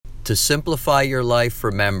To simplify your life,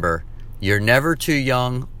 remember, you're never too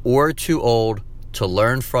young or too old to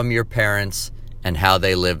learn from your parents and how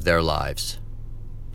they live their lives.